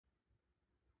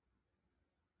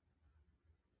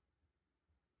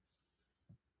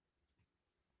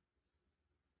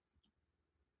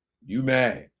You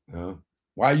mad, huh?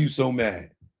 Why you so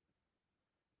mad?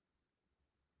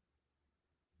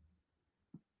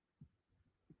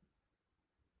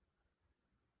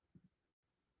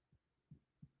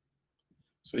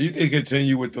 So you can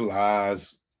continue with the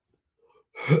lies.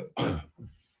 I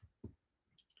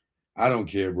don't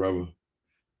care, brother.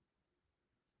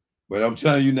 But I'm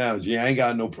telling you now, G, I ain't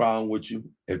got no problem with you.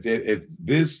 If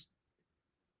this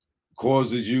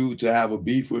causes you to have a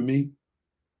beef with me,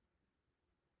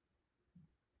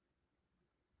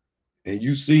 and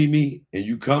you see me and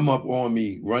you come up on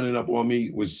me, running up on me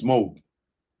with smoke.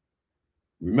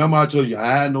 Remember, I told you I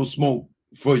had no smoke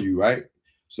for you, right?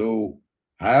 So,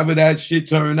 however that shit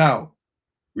turned out,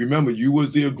 remember you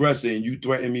was the aggressor and you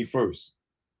threatened me first.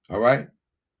 All right.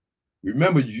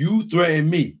 Remember, you threatened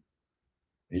me,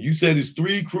 and you said it's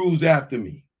 3 crews after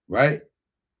me, right?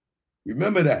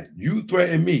 Remember that you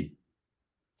threatened me.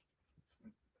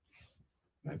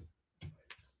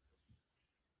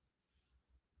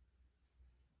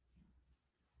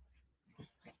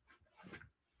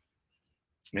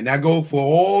 And I go for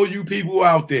all you people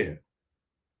out there.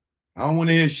 I don't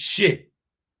want to hear shit.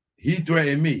 He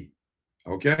threatened me.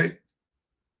 Okay?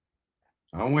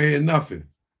 I don't want to hear nothing.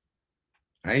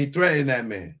 I ain't threatening that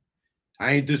man.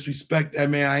 I ain't disrespect that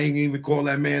man. I ain't even call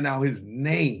that man out his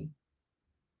name.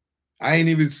 I ain't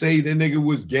even say that nigga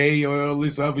was gay or all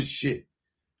this other shit.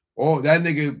 Oh, that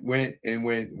nigga went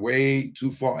way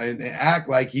too far and act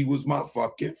like he was my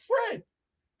fucking friend.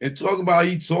 And talking about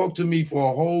he talked to me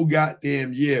for a whole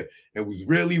goddamn year and was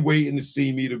really waiting to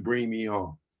see me to bring me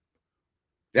home.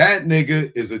 That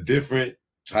nigga is a different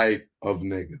type of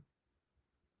nigga.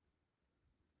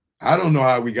 I don't know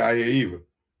how we got here either.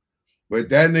 But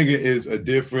that nigga is a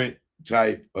different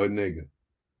type of nigga.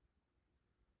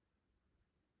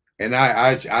 And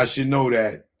I should know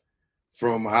that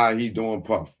from how he doing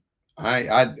Puff.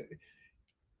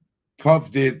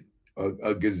 Puff did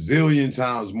a gazillion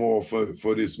times more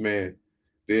for this man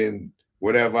than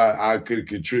whatever I could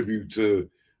contribute to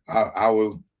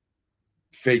our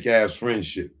fake ass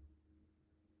friendship.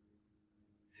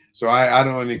 So I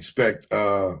don't expect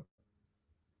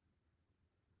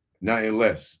nothing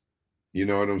less. You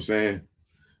know what I'm saying?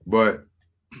 But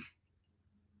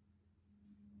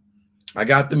I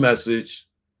got the message.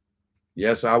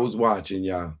 Yes, I was watching,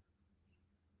 y'all.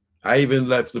 I even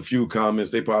left a few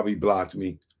comments. They probably blocked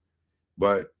me.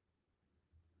 But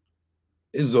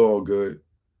it's all good.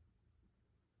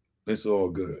 It's all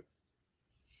good.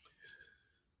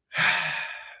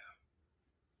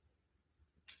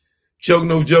 Choke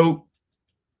no joke.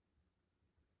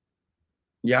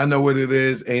 Y'all know what it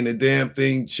is. Ain't a damn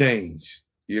thing changed.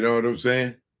 You know what I'm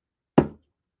saying?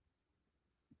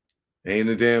 Ain't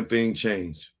a damn thing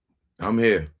changed. I'm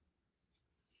here.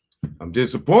 I'm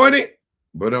disappointed,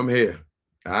 but I'm here.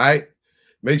 All right?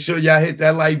 Make sure y'all hit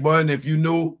that like button. If you're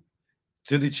new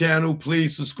to the channel,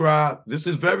 please subscribe. This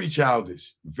is very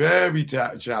childish. Very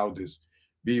childish.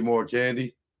 Be more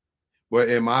candy. But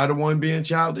am I the one being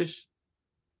childish?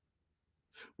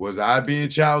 Was I being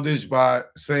childish by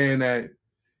saying that,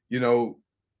 you know,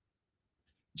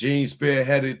 Gene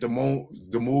spearheaded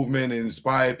the movement and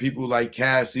inspired people like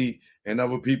Cassie and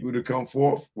other people to come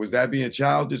forth? Was that being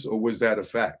childish or was that a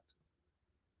fact?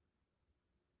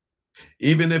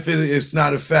 Even if it's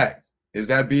not a fact, is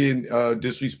that being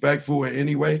disrespectful in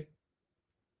any way?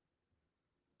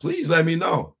 Please let me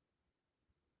know.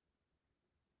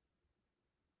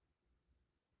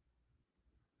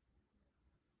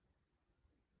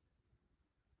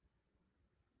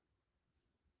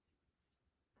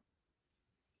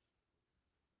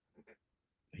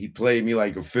 He played me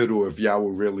like a fiddle if y'all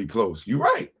were really close. You're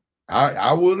right.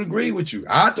 I would agree with you.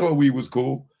 I thought we was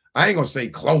cool. I ain't gonna say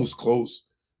close,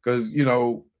 because you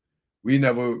know, we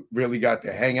never really got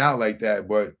to hang out like that,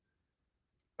 but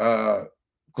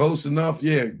close enough,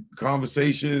 yeah.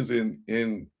 Conversations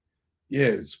and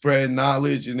yeah, spreading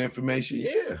knowledge and information.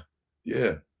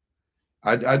 Yeah.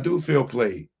 I do feel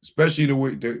played, especially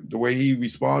the way he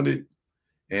responded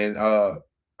and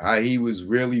how he was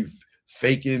really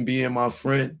faking being my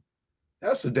friend.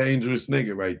 That's a dangerous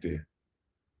nigga right there.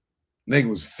 Nigga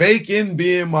was faking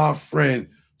being my friend,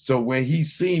 so when he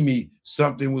see me,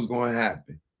 something was going to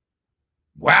happen.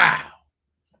 Wow.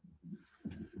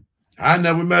 I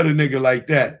never met a nigga like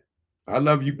that. I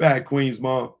love you back, Queen's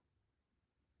mom.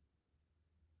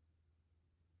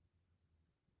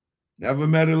 Never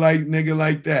met a nigga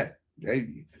like that.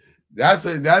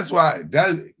 That's why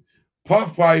that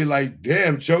Puff probably like,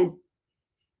 damn, Choke.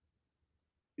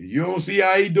 You don't see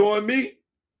how he doing me?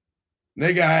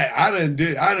 Nigga, I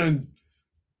done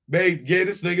gave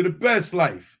this nigga the best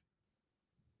life.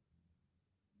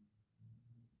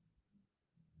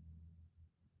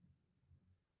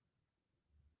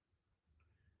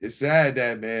 it's sad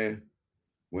that, man,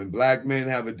 when black men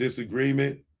have a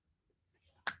disagreement,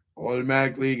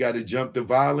 automatically got to jump to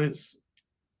violence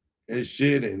and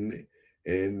shit, and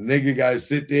nigga got to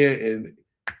sit there and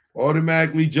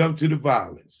automatically jump to the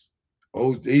violence.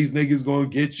 Oh, these niggas gonna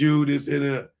get you, this and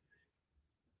that.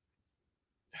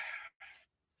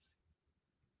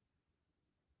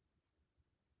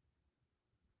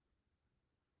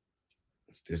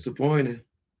 It's disappointing.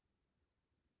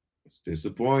 It's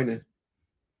disappointing.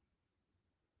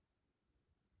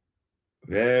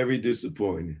 Very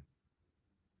disappointing.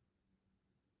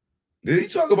 Did he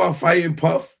talk about fighting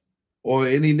Puff or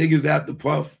any niggas after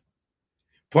Puff?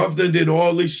 Puff done did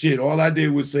all this shit. All I did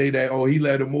was say that, oh, he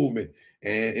led a movement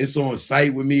and it's on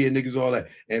site with me and niggas, all that.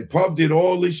 And Puff did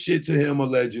all this shit to him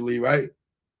allegedly, right?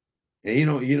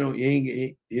 And he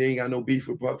ain't got no beef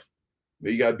with Puff,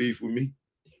 but he got beef with me.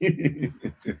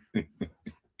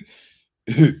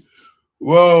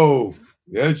 Whoa,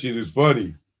 that shit is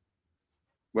funny.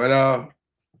 But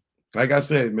like I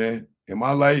said, man, in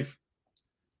my life,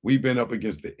 we've been up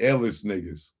against the illest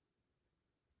niggas.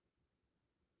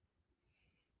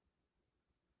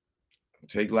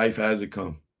 Take life as it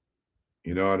come.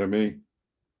 You know what I mean?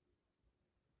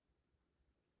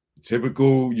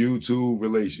 Typical YouTube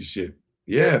relationship.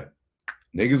 Yeah.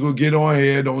 Niggas will get on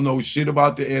here, don't know shit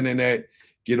about the internet,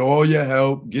 get all your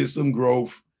help, get some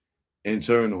growth, and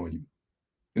turn on you.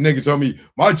 The nigga told me,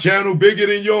 my channel bigger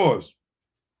than yours.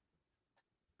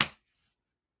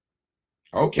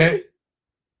 Okay.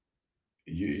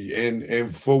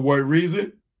 And for what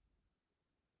reason?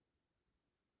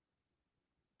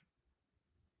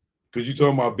 Because you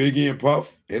talking about Biggie and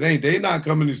Puff? They not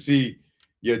coming to see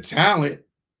your talent.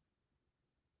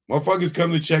 Motherfuckers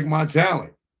come to check my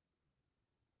talent.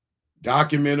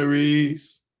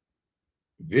 Documentaries,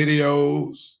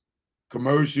 videos,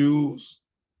 commercials,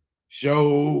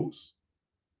 shows.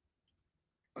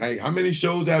 Like, how many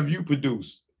shows have you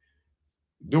produced?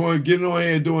 Getting on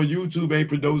here and doing YouTube ain't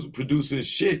producing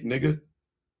shit, nigga.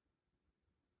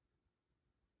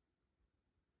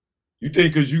 You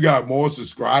think because you got more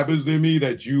subscribers than me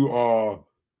that you are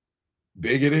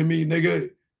bigger than me, nigga?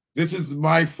 This is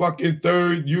my fucking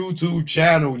third YouTube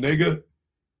channel, nigga.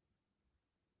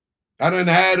 I done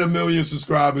had 1 million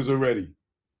subscribers already.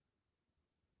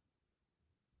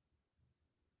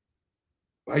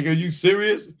 Like, are you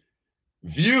serious?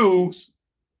 Views?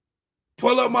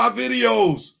 Pull up my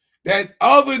videos that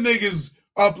other niggas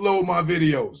upload my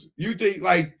videos. You think,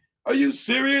 like, are you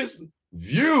serious?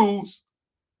 Views?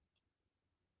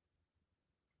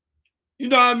 You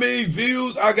know how many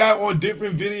views I got on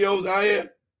different videos out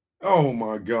here? Oh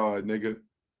my God, nigga.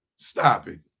 Stop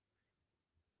it.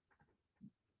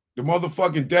 The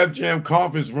motherfucking Def Jam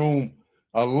conference room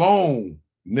alone,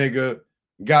 nigga,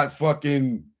 got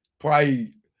fucking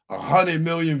probably 100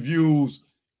 million views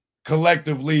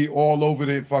collectively all over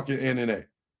the fucking internet.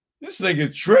 This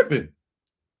nigga tripping.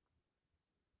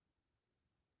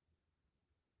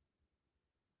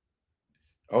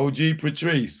 OG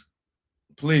Patrice,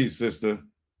 please, sister.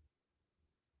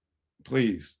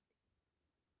 Please.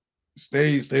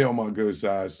 Stay on my good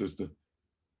side, sister.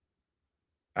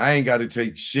 I ain't got to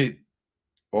take shit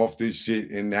off this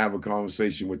shit and have a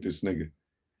conversation with this nigga.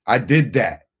 I did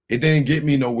that. It didn't get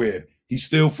me nowhere. He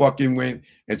still fucking went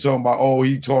and talking about, oh,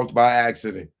 he talked by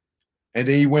accident. And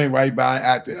then he went right by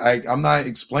after. Like, I'm not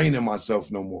explaining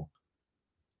myself no more.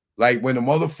 Like, when the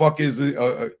motherfuckers,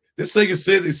 this nigga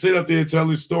sit up there and tell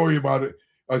his story about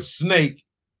a snake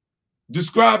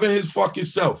describing his fucking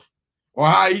self, or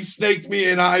how he snaked me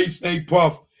and how he snaked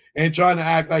Puff and trying to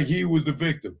act like he was the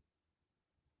victim.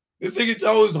 This nigga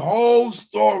told his whole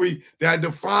story that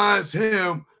defines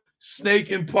him,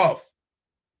 Snake and Puff.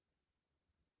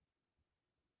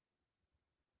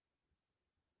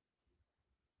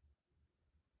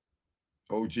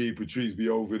 OG Patrice be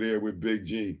over there with Big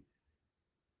G.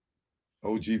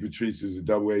 OG Patrice is a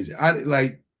double agent. I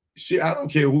don't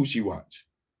care who she watch.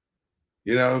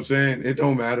 You know what I'm saying? It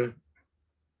don't matter.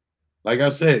 Like I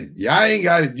said, y'all ain't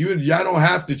got it. Y'all don't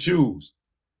have to choose.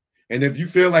 And if you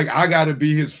feel like I gotta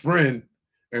be his friend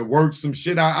and work some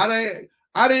shit out,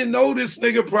 I didn't know this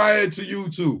nigga prior to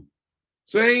YouTube.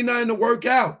 So ain't nothing to work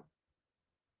out.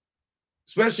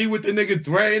 Especially with the nigga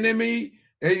threatening me,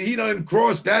 and he done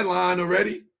crossed that line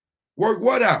already. Work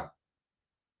what out?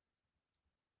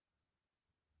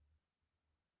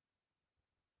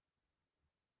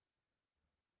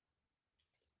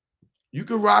 You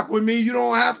can rock with me. You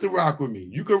don't have to rock with me.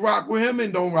 You can rock with him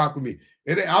and don't rock with me.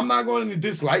 I'm not going to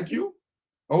dislike you,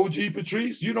 OG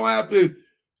Patrice. You don't have to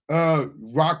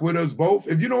rock with us both.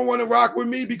 If you don't want to rock with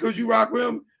me because you rock with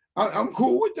him, I'm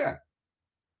cool with that.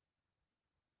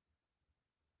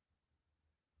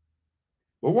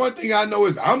 But one thing I know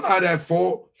is I'm not at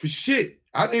fault for shit.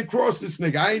 I didn't cross this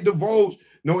nigga. I ain't divulged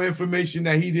no information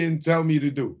that he didn't tell me to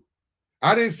do.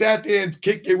 I didn't sit there and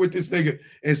kick it with this nigga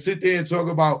and sit there and talk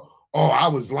about, oh, I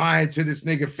was lying to this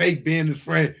nigga, fake being his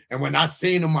friend. And when I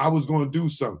seen him, I was going to do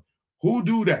something. Who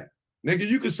do that? Nigga,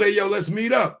 you could say, yo, let's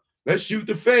meet up. Let's shoot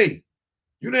the fade.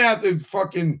 You didn't have to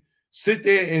fucking sit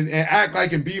there and act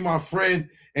like and be my friend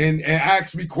and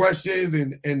ask me questions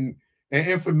and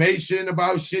information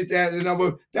about shit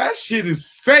that shit is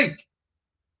fake.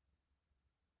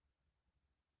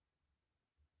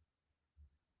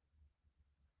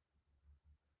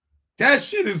 That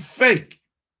shit is fake.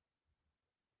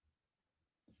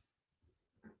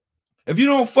 If you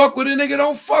don't fuck with a nigga,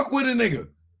 don't fuck with a nigga.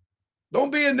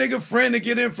 Don't be a nigga friend to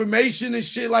get information and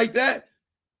shit like that.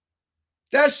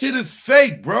 That shit is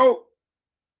fake, bro.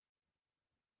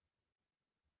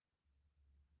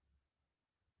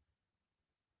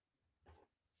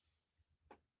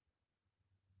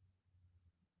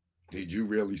 Did you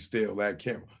really steal that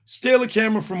camera? Steal a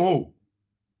camera from who?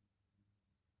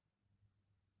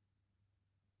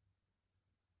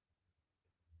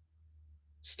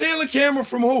 Steal a camera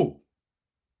from who?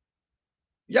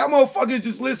 Y'all motherfuckers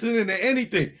just listening to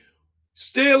anything.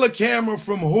 Steal a camera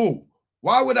from who?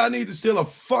 Why would I need to steal a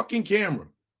fucking camera?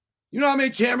 You know how many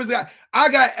cameras I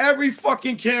got every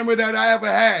fucking camera that I ever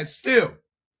had still.